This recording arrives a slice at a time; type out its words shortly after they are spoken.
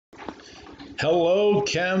Hello,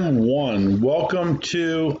 Chem 1. Welcome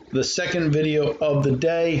to the second video of the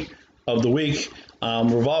day, of the week,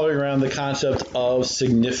 revolving around the concept of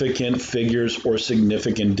significant figures or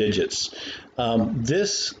significant digits.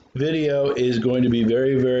 This video is going to be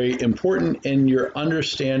very, very important in your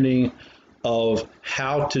understanding of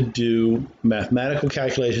how to do mathematical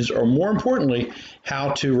calculations, or more importantly,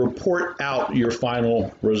 how to report out your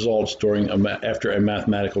final results after a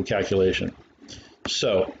mathematical calculation.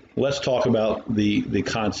 So let's talk about the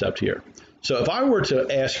concept here. So if I were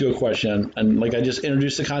to ask you a question, and like I just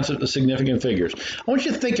introduced the concept of significant figures, I want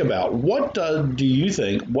you to think about what do you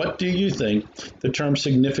think the term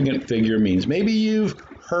significant figure means? Maybe you've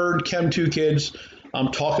heard Chem 2 kids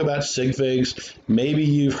talk about Sig Figs. Maybe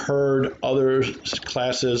you've heard other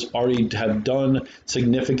classes already have done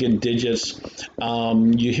significant digits.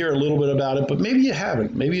 You hear a little bit about it, but maybe you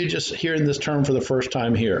haven't. Maybe you're just hearing this term for the first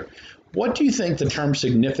time here. What do you think the term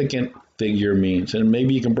significant figure means? And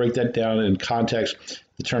maybe you can break that down in context,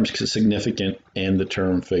 the terms significant and the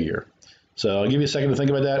term figure. So I'll give you a second to think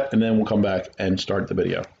about that, and then we'll come back and start the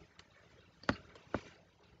video.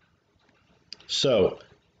 So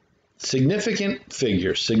significant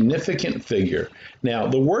figure. Now,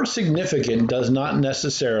 the word significant does not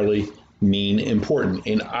necessarily mean important.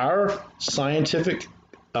 In our scientific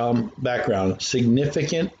background,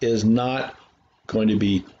 significant is not going to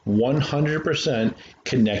be 100%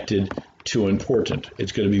 connected to important.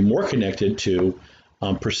 It's going to be more connected to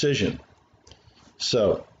precision.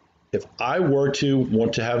 So if I were to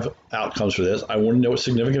want to have outcomes for this, I want to know what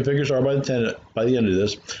significant figures are by the end of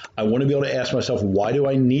this. I want to be able to ask myself, why do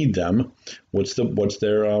I need them? What's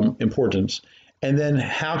their importance? And then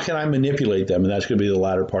how can I manipulate them? And that's going to be the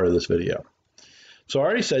latter part of this video. So I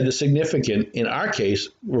already said the significant, in our case,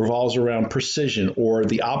 revolves around precision, or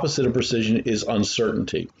the opposite of precision is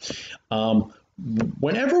uncertainty.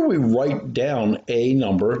 Whenever we write down a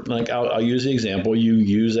number, like I'll use the example, you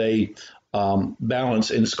use a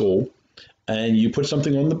balance in school, and you put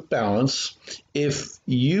something on the balance. If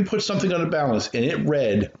you put something on the balance and it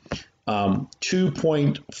read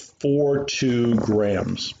 2.42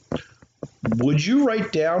 grams, would you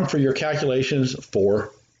write down for your calculations 4?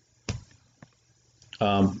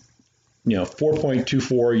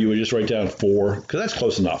 4.24, you would just write down 4, because that's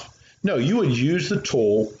close enough. No, you would use the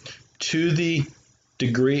tool to the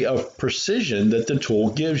degree of precision that the tool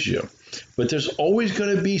gives you. But there's always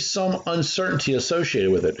going to be some uncertainty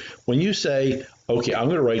associated with it. When you say, okay, I'm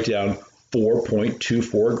going to write down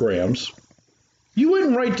 4.24 grams, you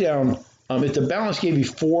wouldn't write down, if the balance gave you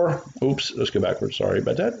 4, oops, let's go backwards, sorry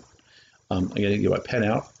about that. I'm going to get my pen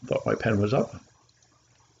out, thought my pen was up.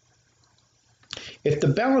 If the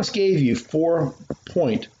balance gave you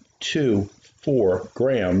 4.24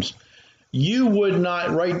 grams, you would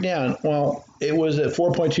not write down, well, it was at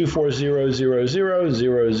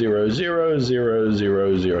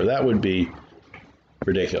 4.24000000000. That would be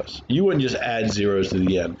ridiculous. You wouldn't just add zeros to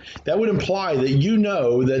the end. That would imply that you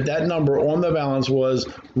know that that number on the balance was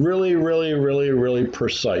really, really, really, really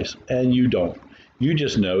precise, and you don't. You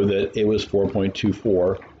just know that it was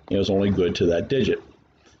 4.24, and it was only good to that digit.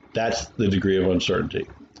 That's the degree of uncertainty.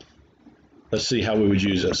 Let's see how we would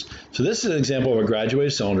use this. So this is an example of a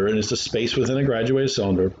graduated cylinder, and it's the space within a graduated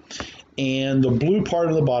cylinder. And the blue part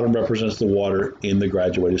on the bottom represents the water in the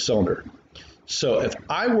graduated cylinder. So if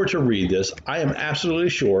I were to read this, I am absolutely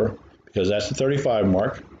sure, because that's the 35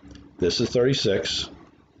 mark, this is 36,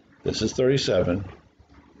 this is 37,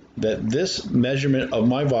 that this measurement of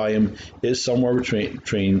my volume is somewhere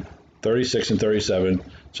between 36 and 37,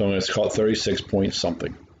 so I'm going to call it 36 point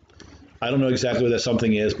something. I don't know exactly what that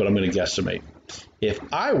something is, but I'm going to guesstimate. If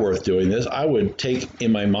I were doing this, I would take,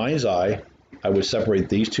 in my mind's eye, I would separate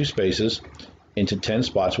these two spaces into 10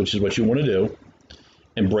 spots, which is what you want to do,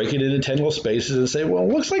 and break it into 10 little spaces and say, well, it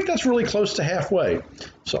looks like that's really close to halfway.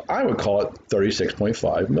 So I would call it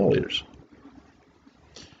 36.5 milliliters.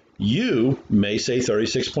 You may say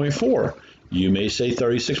 36.4. You may say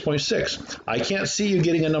 36.6. I can't see you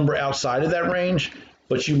getting a number outside of that range,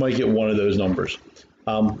 but you might get one of those numbers.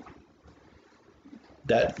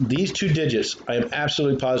 That these two digits, I am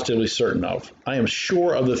absolutely positively certain of. I am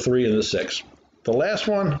sure of the 3 and the 6. The last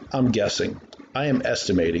one, I'm guessing. I am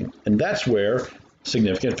estimating. And that's where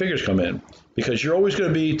significant figures come in. Because you're always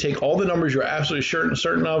going to take all the numbers you're absolutely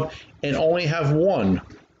certain of and only have one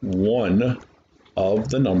of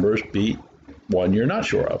the numbers be one you're not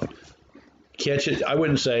sure of. Catch it? I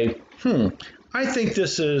wouldn't say, I think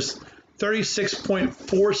this is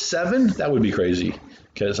 36.47. That would be crazy,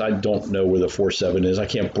 because I don't know where the 47 is. I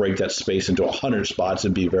can't break that space into 100 spots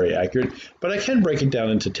and be very accurate, but I can break it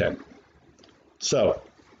down into 10. So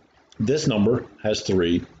this number has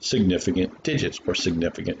 3 significant digits or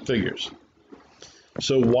significant figures.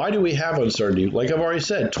 So why do we have uncertainty? Like I've already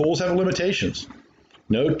said, tools have limitations.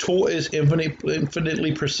 No tool is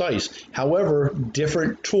infinitely precise. However,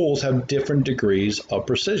 different tools have different degrees of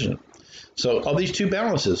precision. So of these two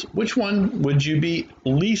balances, which one would you be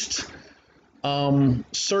least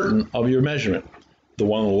certain of your measurement? The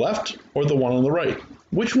one on the left or the one on the right?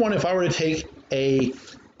 Which one, if I were to take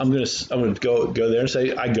I'm gonna go there and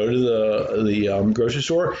say I go to the grocery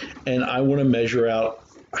store and I want to measure out.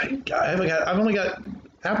 I've only got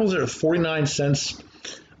apples that are 49 cents.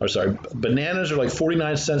 Or sorry, bananas are like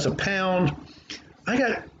 49 cents a pound.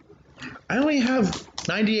 I only have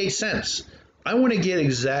 98 cents. I want to get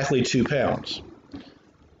exactly 2 pounds.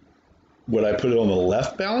 Would I put it on the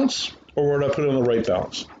left balance or would I put it on the right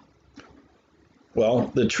balance?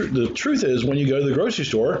 Well, the truth is, when you go to the grocery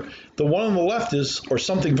store, the one on the left is, or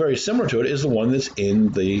something very similar to it, is the one that's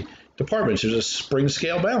in the departments. There's a spring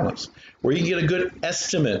scale balance where you can get a good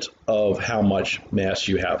estimate of how much mass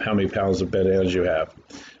you have, how many pounds of bananas you have.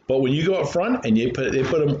 But when you go up front and they put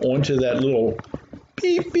them onto that little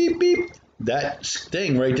beep, beep, beep, that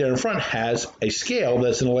thing right there in front has a scale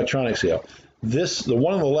that's an electronic scale. The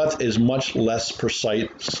one on the left is much less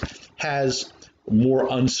precise, has more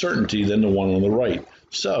uncertainty than the one on the right.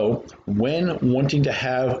 So when wanting to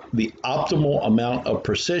have the optimal amount of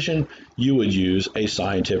precision, you would use a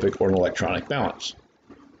scientific or an electronic balance.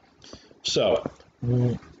 So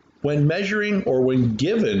when measuring or when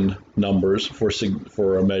given numbers for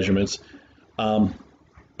measurements,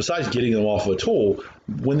 besides getting them off of a tool,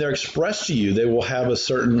 when they're expressed to you, they will have a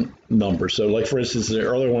certain number. So like for instance, the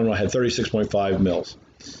earlier one I had 36.5 mils.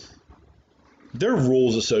 There are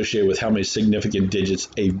rules associated with how many significant digits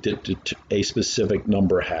a specific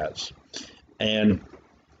number has. And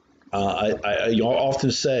I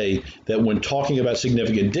often say that when talking about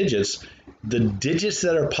significant digits, the digits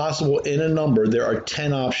that are possible in a number, there are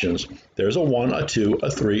 10 options. There's a 1, a 2, a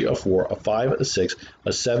 3, a 4, a 5, a 6,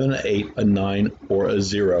 a 7, a 8, a 9, or a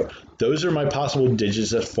 0. Those are my possible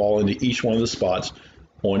digits that fall into each one of the spots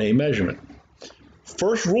on a measurement.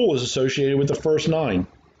 First rule is associated with the first 9.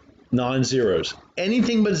 Non-zeros.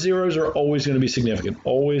 Anything but zeros are always going to be significant.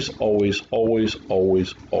 Always, always, always,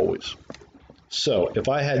 always, always. So if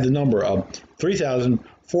I had the number of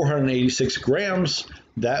 3,486 grams,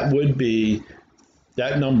 that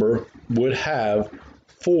number would have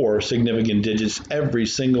 4 significant digits. Every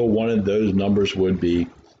single one of those numbers would be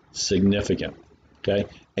significant. Okay,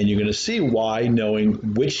 and you're going to see why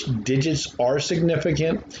knowing which digits are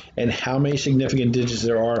significant and how many significant digits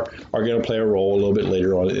there are going to play a role a little bit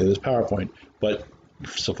later on in this PowerPoint. But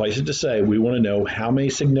suffice it to say, we want to know how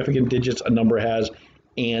many significant digits a number has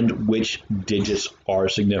and which digits are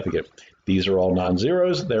significant. These are all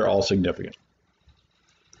non-zeros. They're all significant.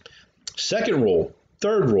 Second rule,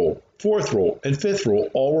 third rule, fourth rule, and fifth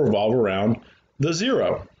rule all revolve around the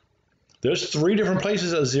 0. There's 3 different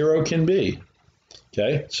places a 0 can be.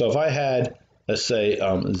 Okay, so if I had, let's say,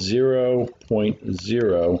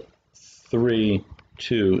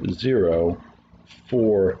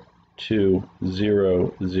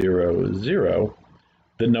 0.032042000,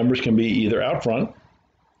 the numbers can be either out front,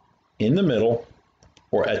 in the middle,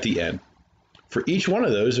 or at the end. For each one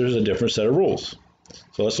of those, there's a different set of rules.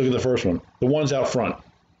 So let's look at the first one. The ones out front,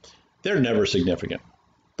 they're never significant.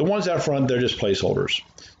 The ones out front, they're just placeholders.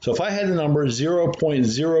 So if I had the number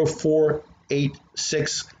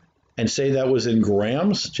 0.0486 and say that was in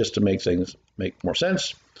grams, just to make things make more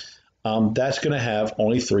sense, that's going to have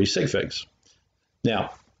only 3 sig figs.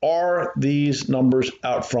 Now, are these numbers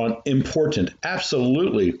out front important?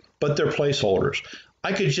 Absolutely, but they're placeholders.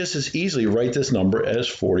 I could just as easily write this number as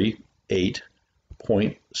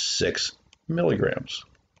 48.6 milligrams.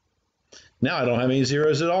 Now I don't have any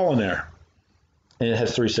zeros at all in there. And it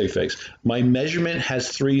has 3 sig figs. My measurement has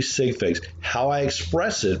 3 sig figs. How I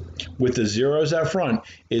express it with the zeros out front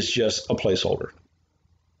is just a placeholder.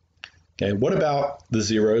 Okay, what about the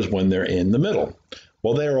zeros when they're in the middle?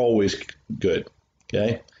 Well, they're always good.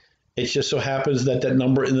 Okay, it just so happens that that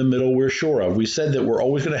number in the middle we're sure of. We said that we're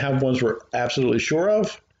always going to have ones we're absolutely sure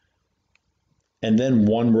of, and then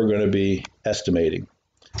one we're going to be estimating.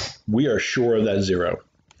 We are sure of that 0.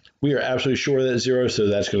 We are absolutely sure of that 0, so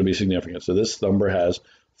that's going to be significant. So this number has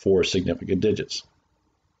 4 significant digits.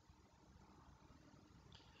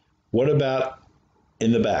 What about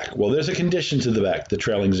in the back? Well, there's a condition to the back, the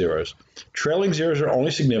trailing zeros. Trailing zeros are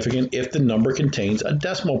only significant if the number contains a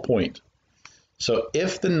decimal point. So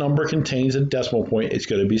if the number contains a decimal point, it's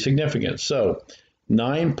going to be significant. So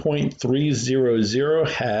 9.300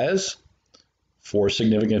 has 4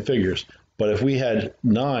 significant figures. But if we had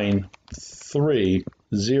 9, 3,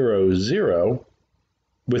 0.00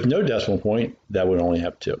 with no decimal point, that would only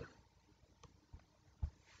have 2.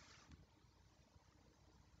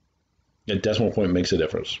 A decimal point makes a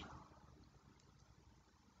difference.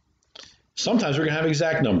 Sometimes we're going to have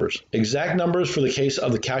exact numbers. Exact numbers for the case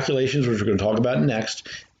of the calculations, which we're going to talk about next,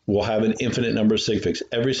 will have an infinite number of sig figs.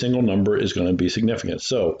 Every single number is going to be significant.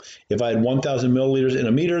 So if I had 1,000 milliliters in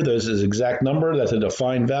a meter, there's this exact number. That's a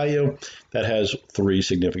defined value that has 3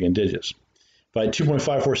 significant digits. If I had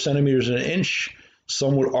 2.54 centimeters in an inch,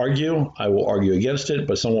 some would argue, I will argue against it,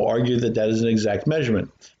 but some will argue that that is an exact measurement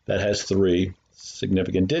that has 3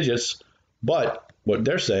 significant digits. But what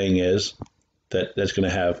they're saying is that that's going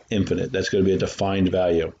to have infinite. That's going to be a defined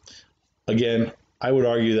value. Again, I would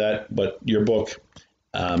argue that, but your book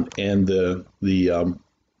and the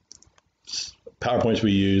PowerPoints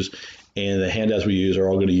we use and the handouts we use are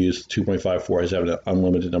all going to use 2.54 as having an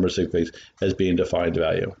unlimited number of sig figs as being defined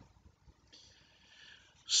value.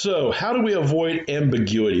 So how do we avoid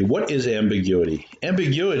ambiguity? What is ambiguity?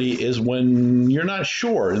 Ambiguity is when you're not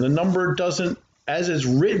sure and the number doesn't, as it's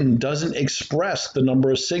written, doesn't express the number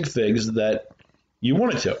of sig figs that you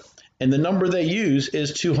want it to. And the number they use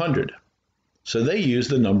is 200. So they use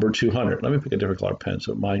the number 200. Let me pick a different color pen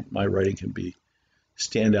so my writing can be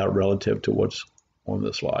stand out relative to what's on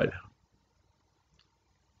the slide.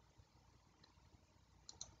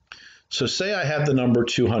 So say I have the number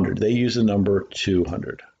 200. They use the number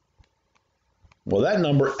 200. Well, that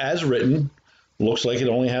number as written looks like it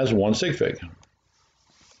only has 1 sig fig.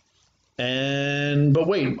 But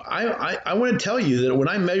wait, I want to tell you that when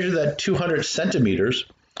I measured that 200 centimeters,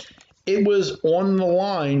 it was on the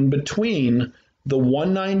line between the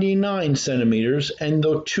 199 centimeters and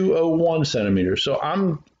the 201 centimeters. So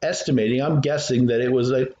I'm estimating, I'm guessing that it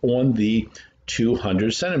was on the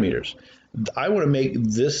 200 centimeters. I want to make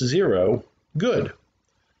this 0 good.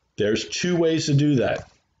 There's 2 ways to do that.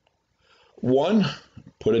 1,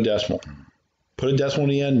 put a decimal. Put a decimal in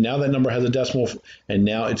the end. Now that number has a decimal, and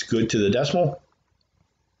now it's good to the decimal.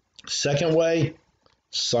 Second way,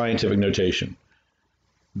 scientific notation.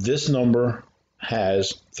 This number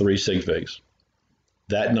has 3 sig figs.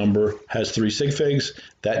 That number has 3 sig figs.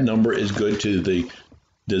 That number is good to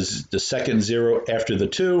the second 0 after the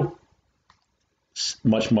 2.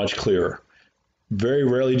 Much, much clearer. Very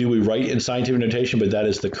rarely do we write in scientific notation, but that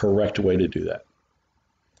is the correct way to do that.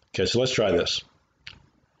 Okay, so let's try this.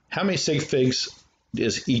 How many sig figs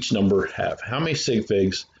does each number have? How many sig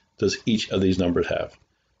figs does each of these numbers have?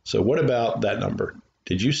 So what about that number?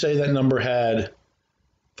 Did you say that number had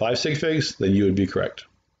 5 sig figs? Then you would be correct.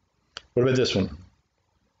 What about this one?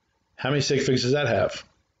 How many sig figs does that have?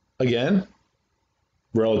 Again,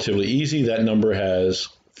 relatively easy. That number has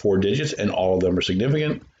 4 digits and all of them are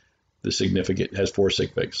significant. The significant has 4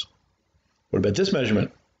 sig figs. What about this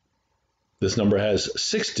measurement? This number has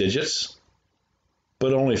 6 digits,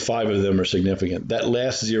 but only 5 of them are significant. That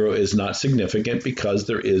last 0 is not significant because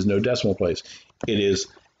there is no decimal place. It is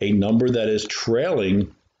a number that is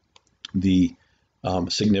trailing the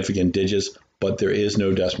significant digits, but there is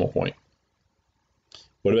no decimal point.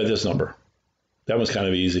 What about this number? That one's kind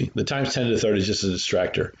of easy. The times 10 to the third is just a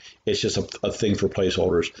distractor. It's just a thing for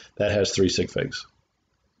placeholders. That has 3 sig figs.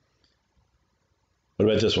 What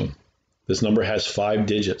about this one? This number has 5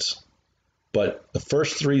 digits, but the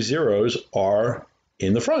first 3 zeros are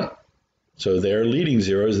in the front. So they're leading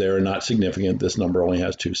zeros. They are not significant. This number only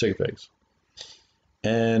has 2 sig figs.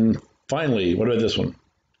 And finally, what about this one?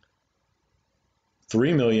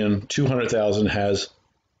 3,200,000 has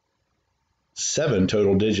 7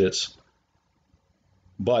 total digits,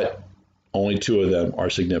 but only 2 of them are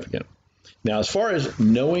significant. Now, as far as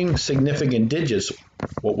knowing significant digits,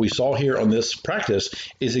 what we saw here on this practice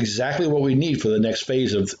is exactly what we need for the next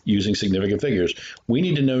phase of using significant figures. We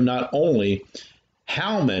need to know not only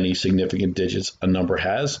how many significant digits a number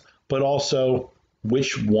has, but also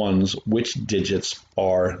which digits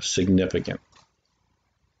are significant.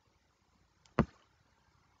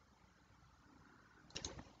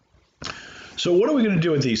 So what are we going to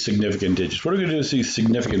do with these significant digits? What are we going to do with these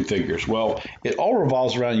significant figures? Well, it all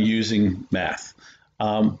revolves around using math.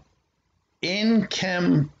 In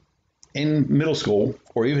middle school,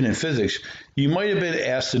 or even in physics, you might have been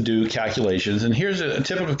asked to do calculations. And here's a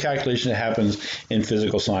typical calculation that happens in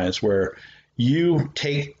physical science, where you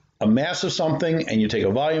take a mass of something and you take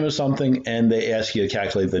a volume of something, and they ask you to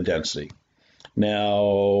calculate the density. Now,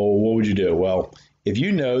 what would you do? Well, if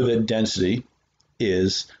you know that density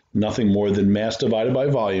is nothing more than mass divided by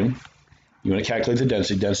volume, you want to calculate the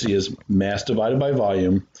density. Density is mass divided by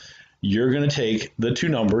volume. You're going to take the 2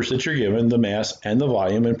 numbers that you're given, the mass and the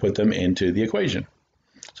volume, and put them into the equation.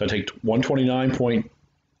 So I take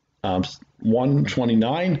 129.7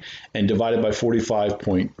 129 and divide it by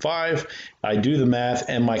 45.5. I do the math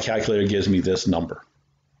and my calculator gives me this number.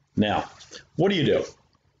 Now, what do?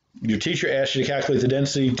 Your teacher asks you to calculate the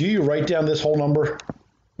density. Do you write down this whole number?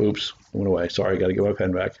 Oops, went away. Sorry, I got to get my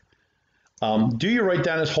pen back. Do you write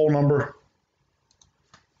down this whole number?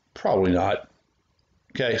 Probably not.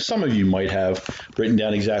 Okay, some of you might have written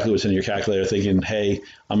down exactly what's in your calculator thinking, hey,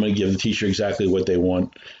 I'm going to give the teacher exactly what they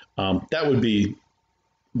want. That would be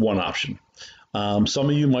one option. Some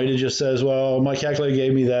of you might have just says, well, my calculator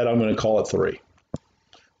gave me that, I'm going to call it 3.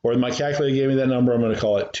 Or my calculator gave me that number, I'm going to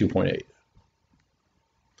call it 2.8.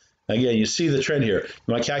 Again, you see the trend here.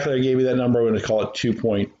 My calculator gave me that number, I'm going to call it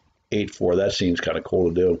 2.84. That seems kind of cool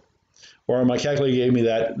to do. Or my calculator gave me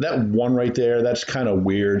that 1 right there, that's kind of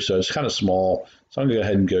weird, so it's kind of small. So I'm going to go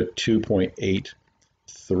ahead and go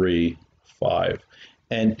 2.835.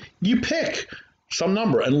 And you pick some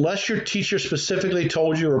number, unless your teacher specifically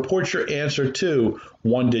told you report your answer to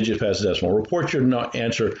 1 digit past the decimal, report your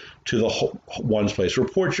answer to the ones place,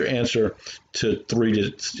 report your answer to 3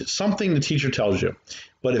 digits, something the teacher tells you.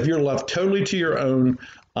 But if you're left totally to your own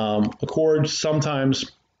accord,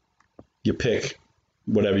 sometimes you pick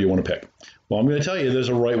whatever you want to pick. Well, I'm going to tell you there's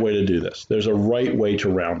a right way to do this. There's a right way to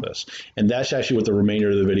round this. And that's actually what the remainder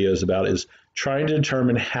of the video is about, is trying to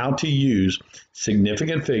determine how to use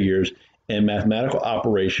significant figures and mathematical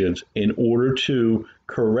operations in order to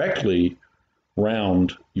correctly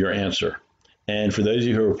round your answer. And for those of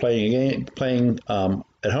you who are playing at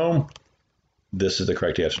home, this is the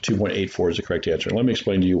correct answer. 2.84 is the correct answer. Let me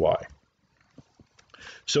explain to you why.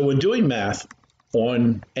 So when doing math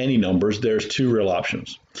on any numbers, there's 2 real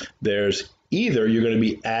options. There's either you're going to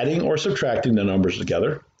be adding or subtracting the numbers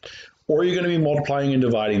together, or you're going to be multiplying and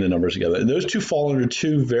dividing the numbers together. And those 2 fall under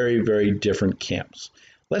 2 very, very different camps.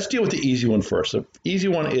 Let's deal with the easy one first. The easy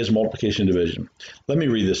one is multiplication and division. Let me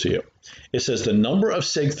read this to you. It says the number of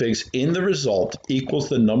sig figs in the result equals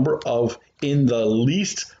the number of in the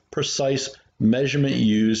least precise measurement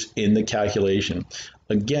used in the calculation.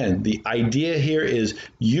 Again, the idea here is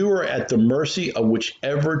you are at the mercy of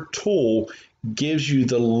whichever tool gives you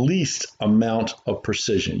the least amount of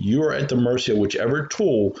precision. You are at the mercy of whichever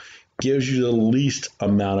tool gives you the least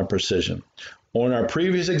amount of precision. On our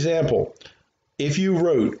previous example, if you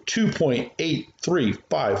wrote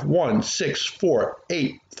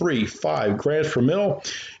 2.835164835 grams per mil,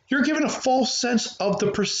 you're given a false sense of the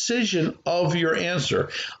precision of your answer.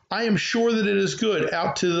 I am sure that it is good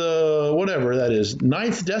out to the, whatever that is,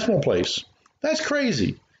 9th decimal place. That's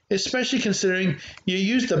crazy, especially considering you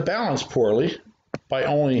used the balance poorly by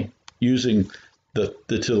only using the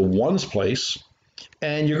to the ones place,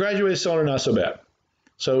 and your graduated cylinder not so bad.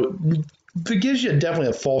 So it gives you definitely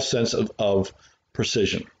a false sense of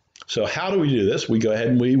precision. So how do we do this? We go ahead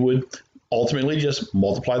and we would ultimately just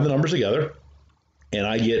multiply the numbers together, and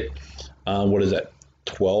I get, what is that,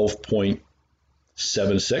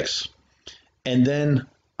 12.76, and then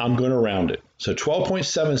I'm going to round it. So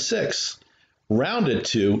 12.76 rounded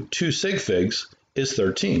to 2 sig figs is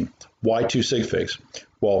 13. Why 2 sig figs?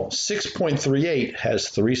 Well, 6.38 has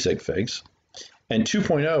 3 sig figs, and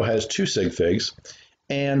 2.0 has 2 sig figs,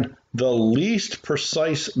 and the least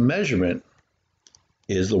precise measurement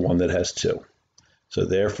is the one that has 2. So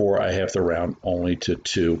therefore, I have to round only to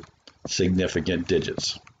 2 significant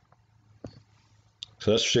digits.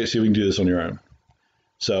 So let's see if we can do this on your own.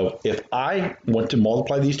 So if I want to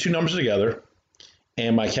multiply these 2 numbers together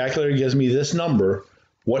and my calculator gives me this number,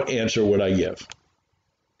 what answer would I give?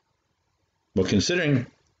 Well, considering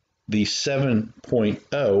the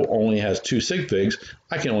 7.0 only has 2 sig figs,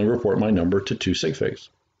 I can only report my number to 2 sig figs.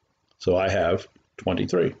 So I have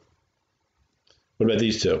 23. What about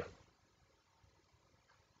these 2?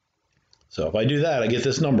 So if I do that, I get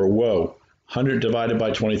this number. Whoa, 100 divided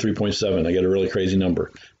by 23.7. I get a really crazy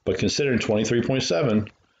number. But considering 23.7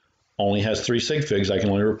 only has 3 sig figs, I can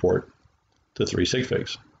only report to 3 sig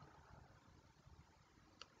figs.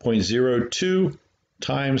 0.02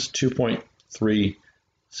 times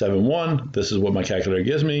 2.371. This is what my calculator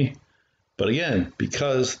gives me. But again,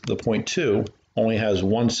 because the 0.2 only has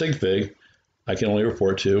 1 sig fig, I can only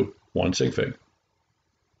report to 1 sig fig.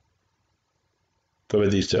 What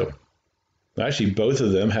about these 2? Actually, both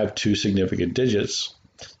of them have 2 significant digits.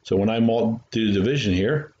 So when I do the division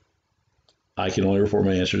here, I can only report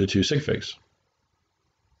my answer to 2 sig figs.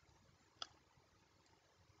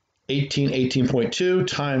 18.2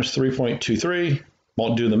 times 3.23.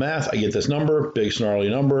 Do the math, I get this number, big snarly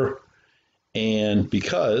number. And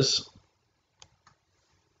because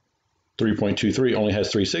 3.23 only has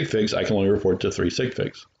 3 sig figs, I can only report to 3 sig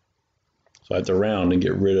figs. So I have to round and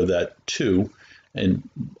get rid of that 2 and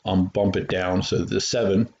bump it down so the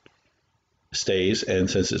 7 stays, and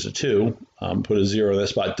since it's a 2, put a 0 in that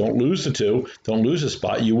spot. Don't lose the 2. Don't lose the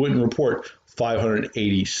spot. You wouldn't report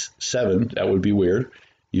 587. That would be weird.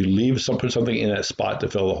 You put something in that spot to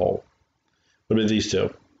fill the hole. What about these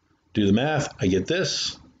two? Do the math. I get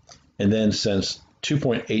this. And then since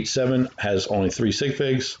 2.87 has only 3 sig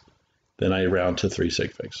figs, then I round to 3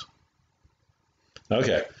 sig figs.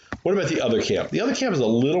 Okay. What about the other camp? The other camp is a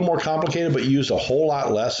little more complicated, but used a whole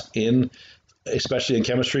lot less especially in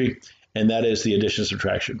chemistry, and that is the addition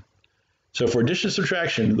subtraction. So for addition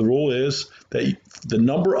subtraction, the rule is that the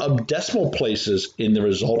number of decimal places in the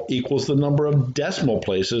result equals the number of decimal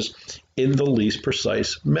places in the least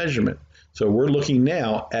precise measurement. So we're looking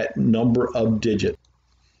now at number of digits.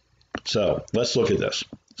 So let's look at this.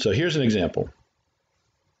 So here's an example.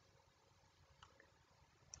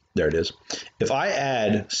 There it is. If I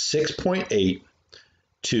add 6.8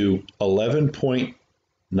 to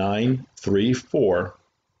 11.934,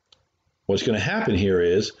 what's going to happen here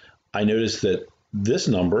is I notice that this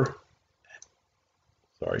number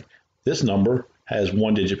has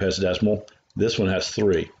 1 digit past the decimal. This one has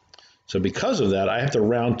 3. So because of that, I have to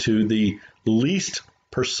round to the least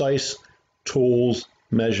precise tools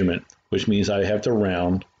measurement, which means I have to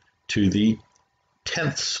round to the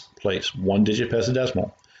tenths place, 1 digit past the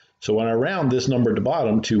decimal. So when I round this number at the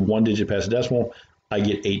bottom to 1 digit past the decimal, I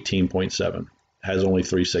get 18.7. It has only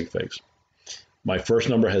 3 sig figs. My first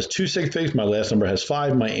number has 2 sig figs. My last number has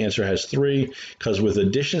 5. My answer has 3. Because with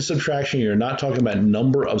addition subtraction, you're not talking about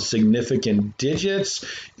number of significant digits.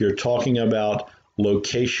 You're talking about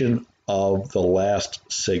location of the last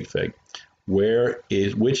sig fig.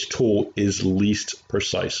 Which tool is least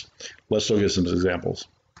precise? Let's look at some examples.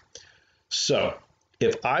 So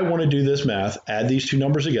if I want to do this math, add these two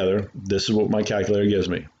numbers together, this is what my calculator gives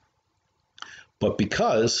me. But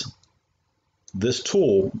because this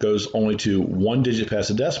tool goes only to 1 digit past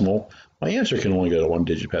the decimal, my answer can only go to 1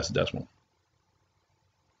 digit past the decimal.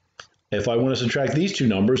 If I want to subtract these two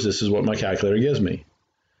numbers, this is what my calculator gives me.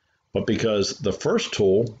 But because the first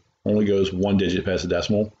tool only goes 1 digit past the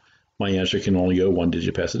decimal, my answer can only go 1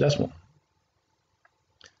 digit past the decimal.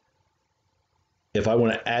 If I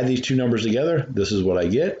want to add these two numbers together, this is what I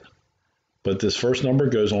get. But this first number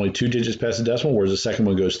goes only 2 digits past the decimal, whereas the second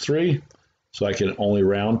one goes 3. So I can only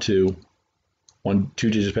round to 2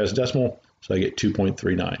 digits past the decimal, so I get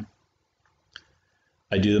 2.39.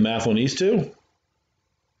 I do the math on these two.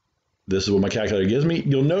 This is what my calculator gives me.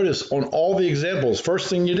 You'll notice on all the examples, first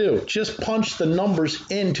thing you do, just punch the numbers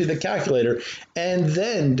into the calculator and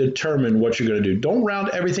then determine what you're going to do. Don't round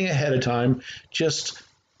everything ahead of time. Just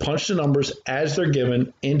punch the numbers as they're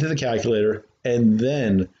given into the calculator and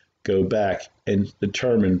then go back and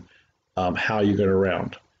determine how you're going to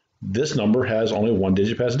round. This number has only 1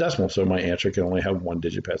 digit past the decimal, so my answer can only have 1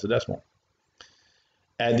 digit past the decimal.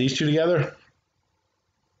 Add these two together.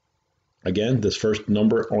 Again, this first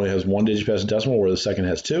number only has 1 digit past the decimal, where the second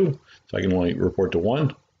has 2, so I can only report to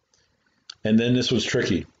 1. And then this was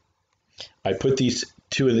tricky. I put these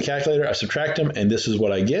two in the calculator, I subtract them, and this is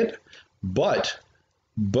what I get. But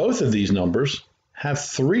both of these numbers have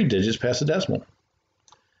 3 digits past the decimal.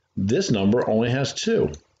 This number only has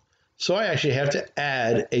 2. So I actually have to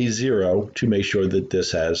add a 0 to make sure that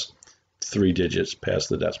this has 3 digits past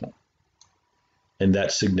the decimal. And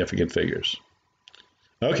that's significant figures.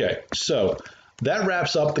 Okay, so that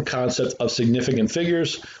wraps up the concept of significant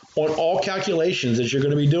figures. On all calculations that you're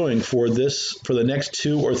going to be doing for the next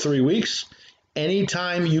 2 or 3 weeks,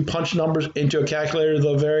 anytime you punch numbers into a calculator,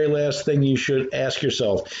 the very last thing you should ask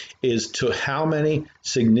yourself is to how many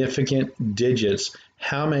significant digits,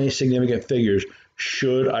 how many significant figures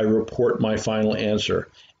should I report my final answer?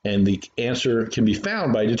 And the answer can be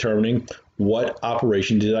found by determining what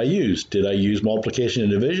operation did I use. Did I use multiplication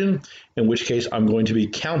and division, in which case I'm going to be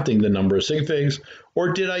counting the number of sig figs,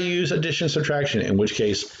 or did I use addition and subtraction, in which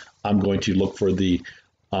case I'm going to look for the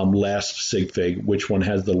last sig fig, which one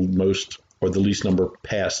has the most or the least number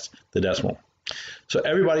past the decimal. So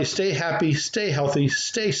everybody stay happy, stay healthy,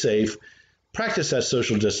 stay safe. Practice that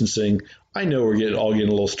social distancing. I know we're all getting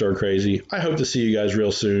a little stir crazy. I hope to see you guys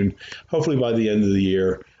real soon, hopefully by the end of the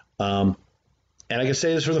year. And I can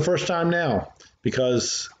say this for the first time now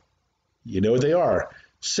because you know what they are.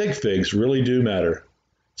 Sig figs really do matter.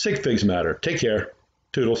 Sig figs matter. Take care.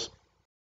 Toodles.